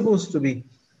he supposed to be?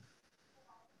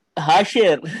 And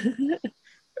Hashir,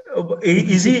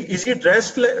 Is he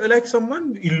dressed like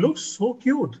someone? He looks so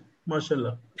cute,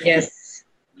 mashallah. Yes.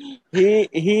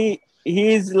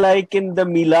 he's like in the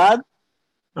Milad.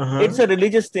 Uh-huh. It's a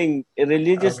religious thing,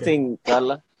 Okay. thing,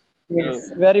 Carla.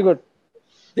 Yes. Very good.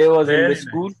 They was in Very the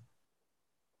school.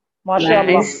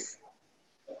 MashaAllah. Nice.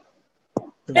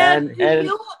 And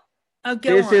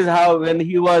this is how, when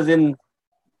he was in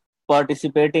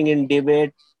participating in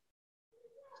debate.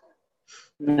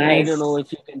 I Nice. don't know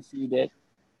if you can see that.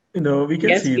 We can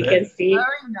Yes, see we that. can see.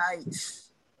 Very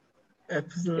nice.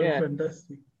 Absolutely Yeah.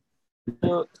 fantastic.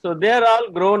 So they are all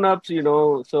grown ups,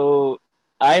 So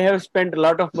I have spent a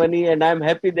lot of money, and I'm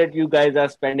happy that you guys are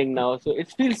spending now. So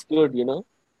it feels good, Yes.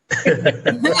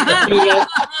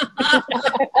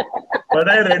 But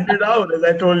I rented out, as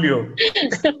I told you.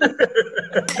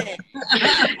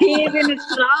 He is in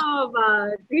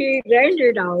Islamabad. He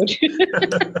rented out.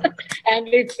 And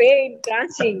we pay in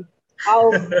Karachi.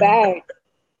 How bad.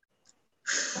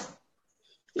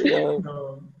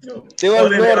 No. There was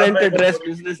Sorry, no Rehan rented bhai. dress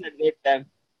business at that time.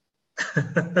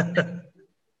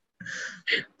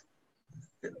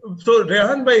 So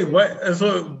Rehan bhai,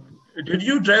 so did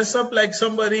you dress up like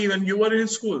somebody when you were in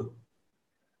school?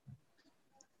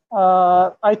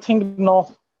 I think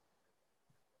no.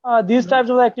 These types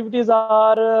of activities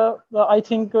are, I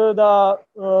think, the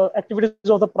activities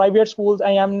of the private schools.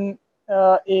 I am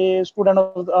was a student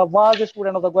of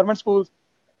the government schools,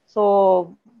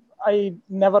 so I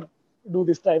never do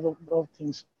this type of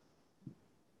things.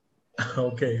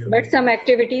 Okay. But some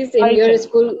activities in I your think-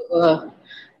 school,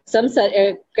 some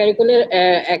curricular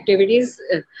activities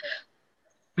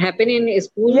happen in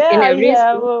school, Yeah, in I every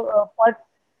have school.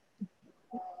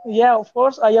 yeah, of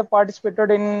course, I have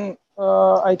participated in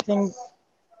I think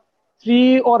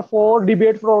 3 or 4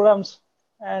 debate programs,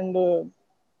 and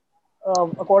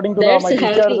according to That's my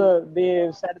teachers, healthy.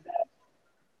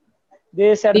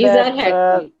 they said These are that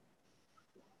healthy.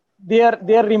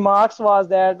 their remarks was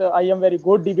that I am very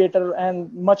good debater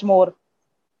and much more.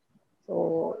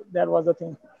 So that was the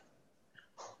thing.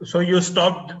 So you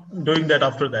stopped doing that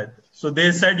after that. So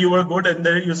they said you were good, and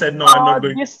then you said, "No, I'm not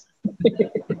going." This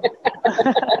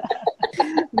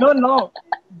no.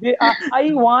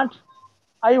 I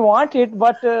want it,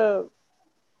 but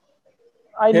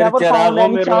I फिर never found चरागों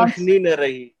any में chance. रोशनी न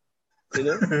रही, you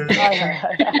know.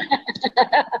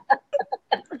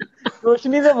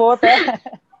 रोशनी तो बहुत है.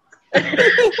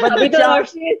 But अभी तो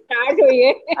रोशनी start हुई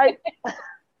है.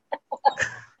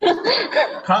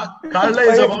 Carla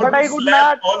is about but to I could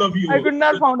slap not. all of you. I could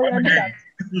not find any chance.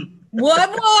 What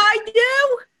will I do?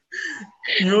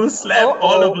 You slap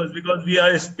all of us because we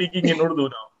are speaking in Urdu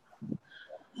now.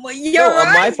 Well, you're No,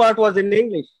 my right. part was in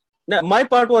English. No, my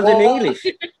part was in English.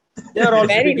 They are all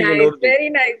Very speaking in nice, Urdu. very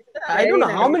nice. I don't know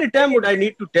how many times would I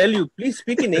need to tell you, please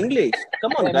speak in English.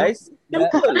 Come on, guys.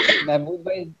 Simple. Mahmood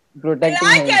bhai is And protecting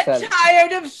I get himself.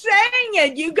 tired of saying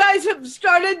it. You guys have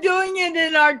started doing it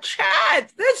in our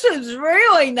chat. This is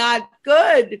really not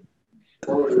good.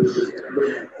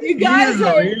 You He guys is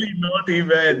are really not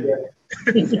even.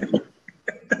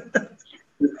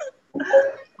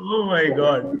 Oh my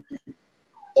God.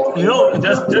 You know,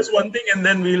 just one thing, and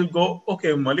then we'll go.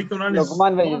 Okay, Malik Imran is.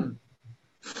 Lukman bhai.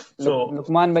 So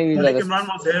Lukman bhai is Malik others. Imran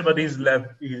was there, but he's left.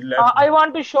 He left. I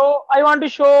want to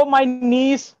show my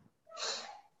niece.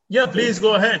 Yeah, please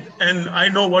go ahead. And I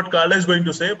know what Carla is going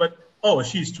to say, but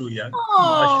she's too young.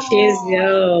 Oh. She's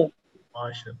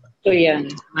Mashallah. too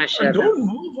young, mashallah. Don't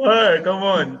move her. Come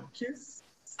on. She's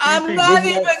I'm sleeping. not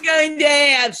even going to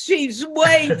ask. She's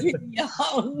way too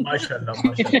young. Mashallah,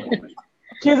 mashallah.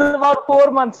 She's about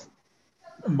 4 months.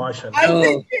 Mashallah. I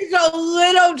think she's a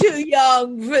little too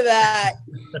young for that.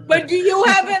 But do you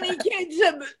have any kids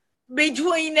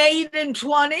between 8 and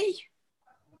 20?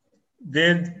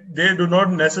 They do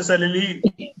not necessarily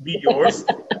be yours.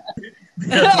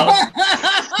 They are not.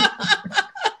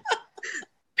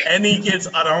 Any kids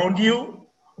around you,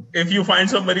 if you find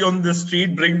somebody on the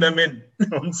street, bring them in.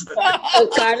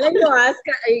 Carla,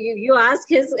 you ask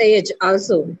his age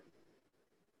also.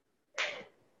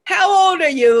 How old are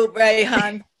you,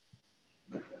 Rayhan?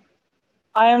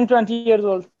 I am 20 years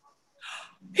old.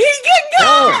 He can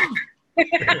go!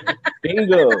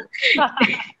 Bingo.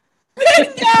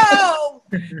 Bingo!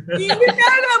 You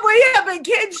know that we have a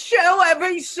kids show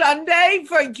every Sunday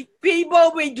for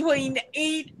people between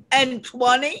 8 and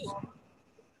 20?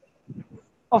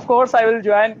 Of course, I will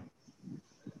join.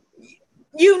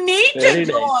 You need Very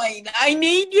to nice. join. I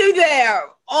need you there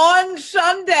on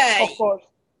Sunday. Of course.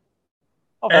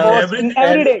 Of And course, everything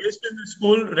every that day. you missed in the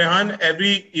school, Rehan,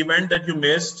 every event that you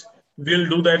missed, we'll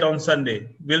do that on Sunday.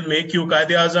 We'll make you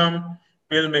Qaid-e-Azam,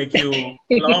 we'll make you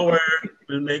flower,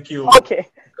 we'll make you Okay.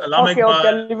 Kalam Okay.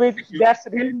 Iqbal. That's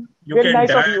really, You really can nice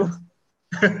dance. of you.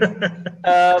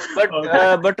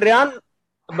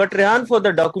 But Rehan, for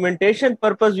the documentation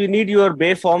purpose, we need your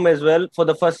Bay form as well for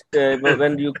the first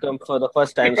when you come for the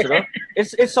first time. You know,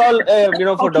 it's all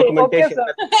for documentation.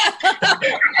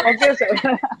 Okay,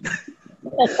 sir.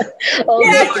 Yes,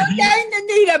 you're going to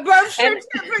need a birth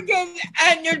certificate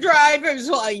and your driver's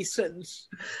license.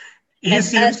 He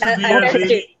seems to be a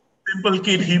very simple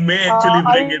kid. He may actually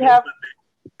bring it on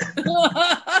Sunday.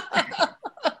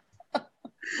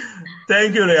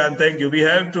 Thank you, Rehan. Thank you. We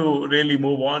have to really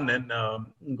move on and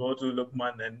go to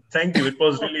Lukman. And thank you. It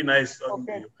was really nice talking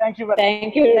to you. Thank you.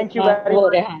 Thank you. Thank you very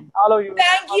much. Rehan. All of you.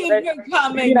 Thank you for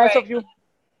coming. Really nice Ray. of you.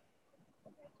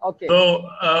 Okay. So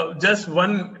just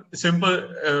one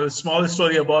simple small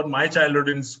story about my childhood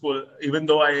in school. Even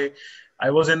though I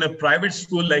was in a private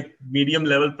school, like medium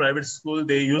level private school,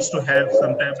 they used to have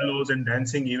some tableaus and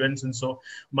dancing events. And so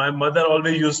my mother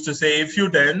always used to say, if you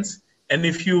dance and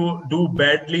if you do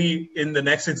badly in the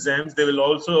next exams, they will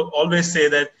also always say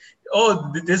that,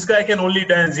 oh, this guy can only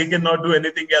dance. He cannot do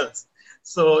anything else.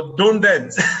 So don't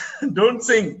dance, don't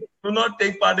sing, do not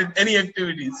take part in any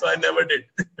activity. So I never did.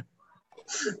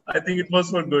 I think it was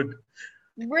for good.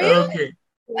 Really? Okay.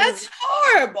 That's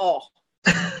horrible.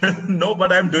 No,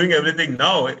 but I'm doing everything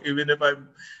now. Even if I'm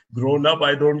grown up,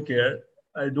 I don't care.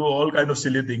 I do all kind of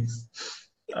silly things.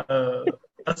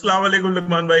 Assalamu alaikum,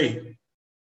 Lukman bhai.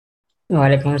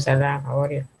 Walaikum salam. How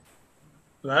are you?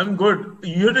 I'm good.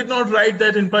 You did not write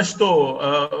that in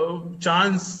Pashto.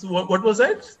 Chance, what was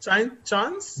that?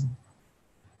 Chance?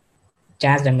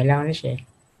 Chance the Milan share.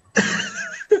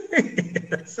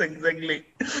 Yes, exactly.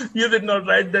 You did not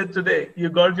write that today. You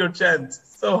got your chance.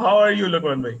 So how are you,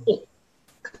 Lukman bhai?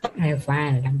 I'm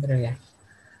fine, alhamdulillah.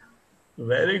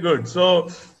 Very good. So,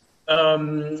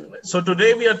 so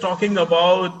today we are talking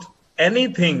about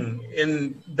anything in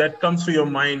that comes to your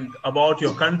mind about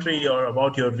your country or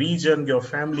about your region, your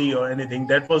family, or anything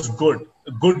that was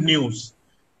good news.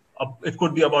 It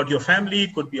could be about your family,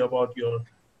 it could be about your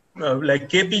like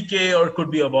KPK, or it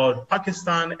could be about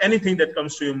Pakistan. Anything that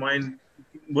comes to your mind.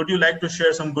 Would you like to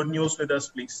share some good news with us,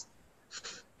 please?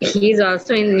 He's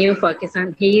also in New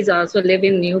Pakistan. He's also live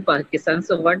in New Pakistan.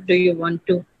 So what do you want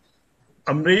to?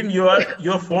 Amreen,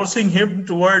 you're forcing him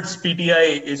towards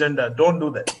PTI agenda. Don't do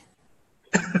that.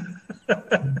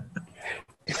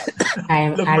 I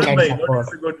am Look, all that what support.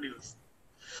 is the good news?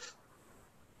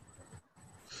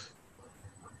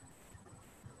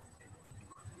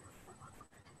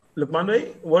 Lukman bhai,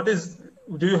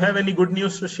 do you have any good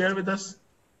news to share with us?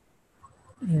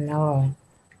 No.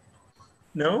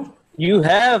 No? You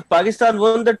have. Pakistan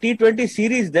won the T20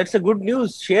 series. That's a good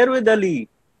news. Share with Ali.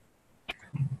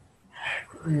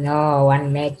 No,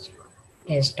 one match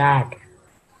is start.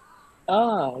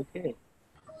 Okay.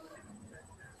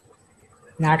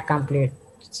 Not complete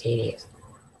series.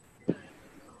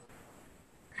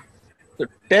 So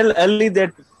tell Ali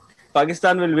that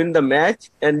Pakistan will win the match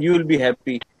and you will be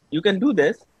happy. You can do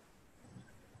this.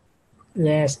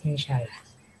 Yes, inshallah.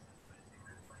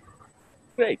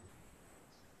 Great.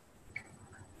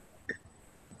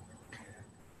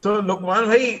 So, Lukman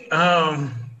bhai,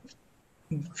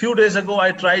 few days ago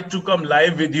I tried to come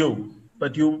live with you,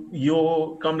 but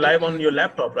you come live on your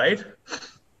laptop, right?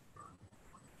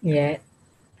 Yeah.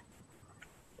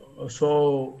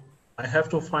 So I have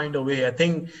to find a way. I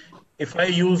think if I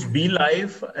use Be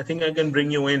Live, I think I can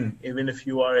bring you in, even if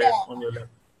you are on your laptop.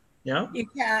 Yeah? You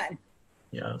can.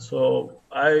 Yeah. So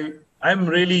I'm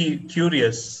really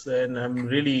curious, and I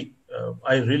really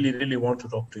want to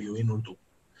talk to you in Urdu.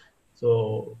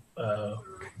 So,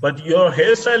 but your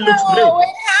hairstyle looks great. Oh,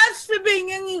 it has to be in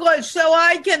English so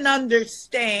I can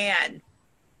understand.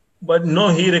 But no,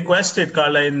 he requested,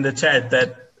 Carla, in the chat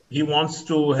that he wants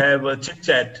to have a chit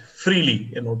chat freely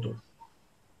in Urdu.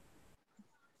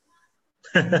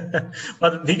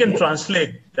 But he can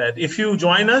translate that. If you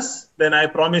join us, then I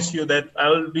promise you that I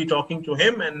will be talking to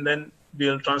him, and then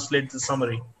we'll translate the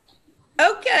summary.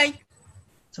 Okay.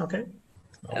 Okay.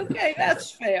 Okay,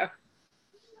 that's fair.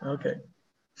 Okay.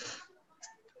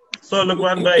 So,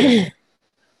 Lukman bhai,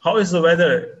 how is the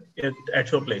weather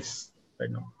at your place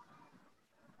right now?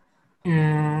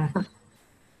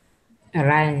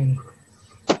 Rain.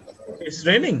 It's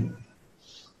raining.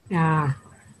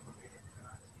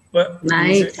 But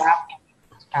Nice.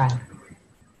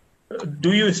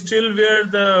 do you still wear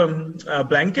the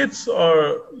blankets,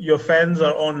 or your fans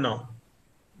are on now?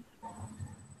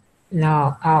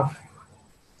 No, off.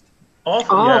 Off?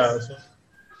 Off. Yeah. So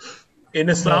in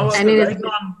Islam, Yes. And right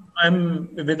now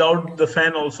I'm without the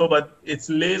fan also, but it's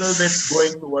a little bit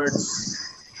going towards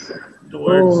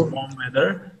warm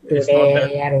weather. It's not that.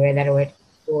 Today, weather was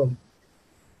cool.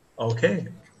 Okay.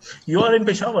 You are in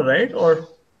Peshawar, right? Or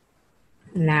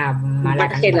Nah,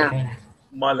 Malakan. Bathela.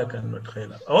 Malakan,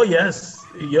 Bathela. Oh, yes.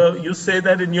 You say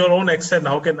that in your own accent.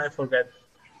 How can I forget?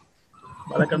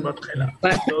 Malakan, Bathela.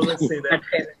 You always say that.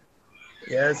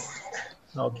 Yes.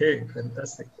 Okay,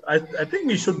 fantastic. I think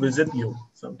we should visit you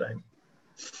sometime.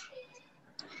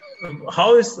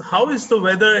 How is the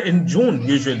weather in June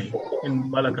usually in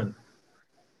Malakan?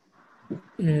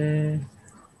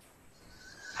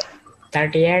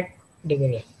 38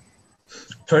 degree.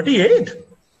 38?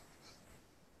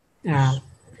 Uh,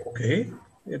 Okay.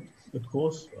 It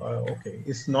goes, okay.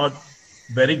 It's not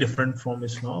very different from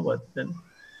snow,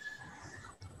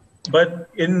 but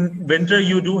in winter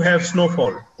you do have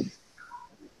snowfall.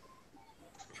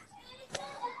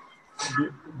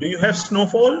 Do you have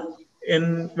snowfall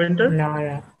in winter?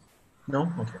 no,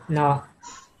 No? Okay. no.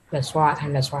 The SWAT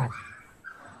and the SWAT.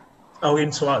 Oh,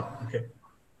 in Swat. Okay.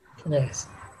 Yes.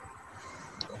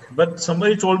 But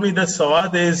somebody told me that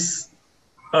Swat is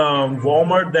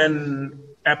warmer than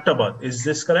Aptabad. Is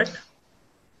this correct?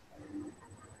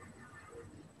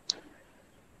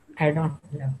 I don't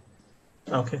know.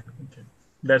 Okay.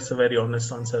 That's a very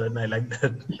honest answer, and I like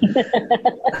that.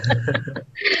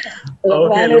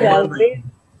 Okay, Lukman.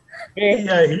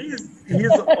 Yeah,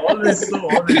 he's always so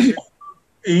honest.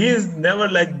 He is never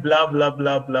like blah blah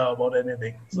blah blah about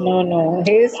anything. So No.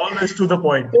 He's always to the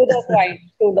point. to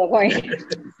the point.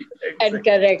 And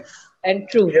correct and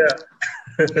true. Yeah.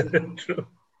 True.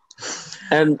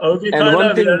 And Okay, and Carla,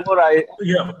 one thing more,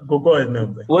 go ahead,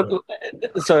 ma'am.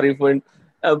 sorry for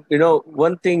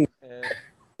one thing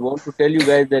I want to tell you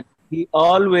guys that he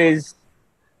always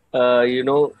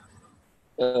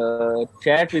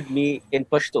chat with me in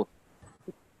Pashto,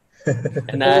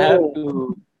 and I have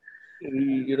to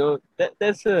You know,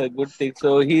 that's a good thing.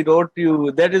 So he wrote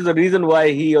you. That is the reason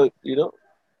why he,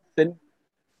 sent,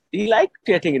 he liked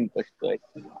chatting in Pashto.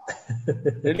 Actually.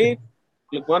 Really,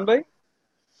 Lukman bhai,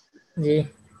 ji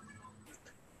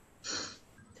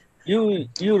you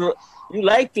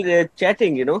like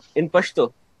chatting, in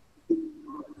Pashto.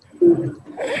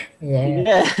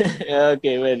 yeah Yeah.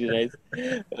 Okay, very nice.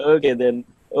 Okay, then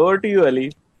over to you,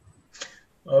 Ali.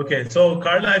 Okay, so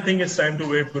Carla, I think it's time to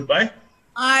wave goodbye.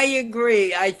 I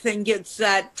agree. I think it's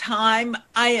that time.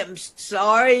 I am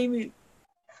sorry,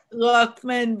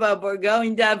 Luckman, but we're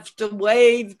going to have to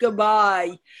wave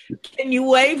goodbye. Can you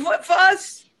wave with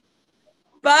us?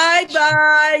 Bye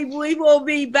bye. We will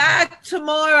be back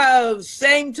tomorrow.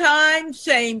 Same time,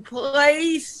 same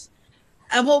place,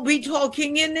 and we'll be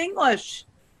talking in English.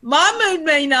 Mahmoud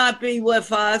may not be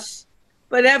with us,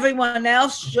 but everyone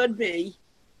else should be.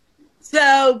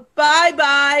 So bye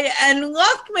bye. And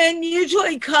Luckman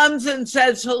usually comes and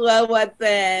says hello at the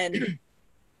end.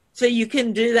 So you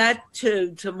can do that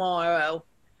too tomorrow.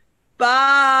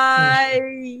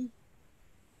 Bye.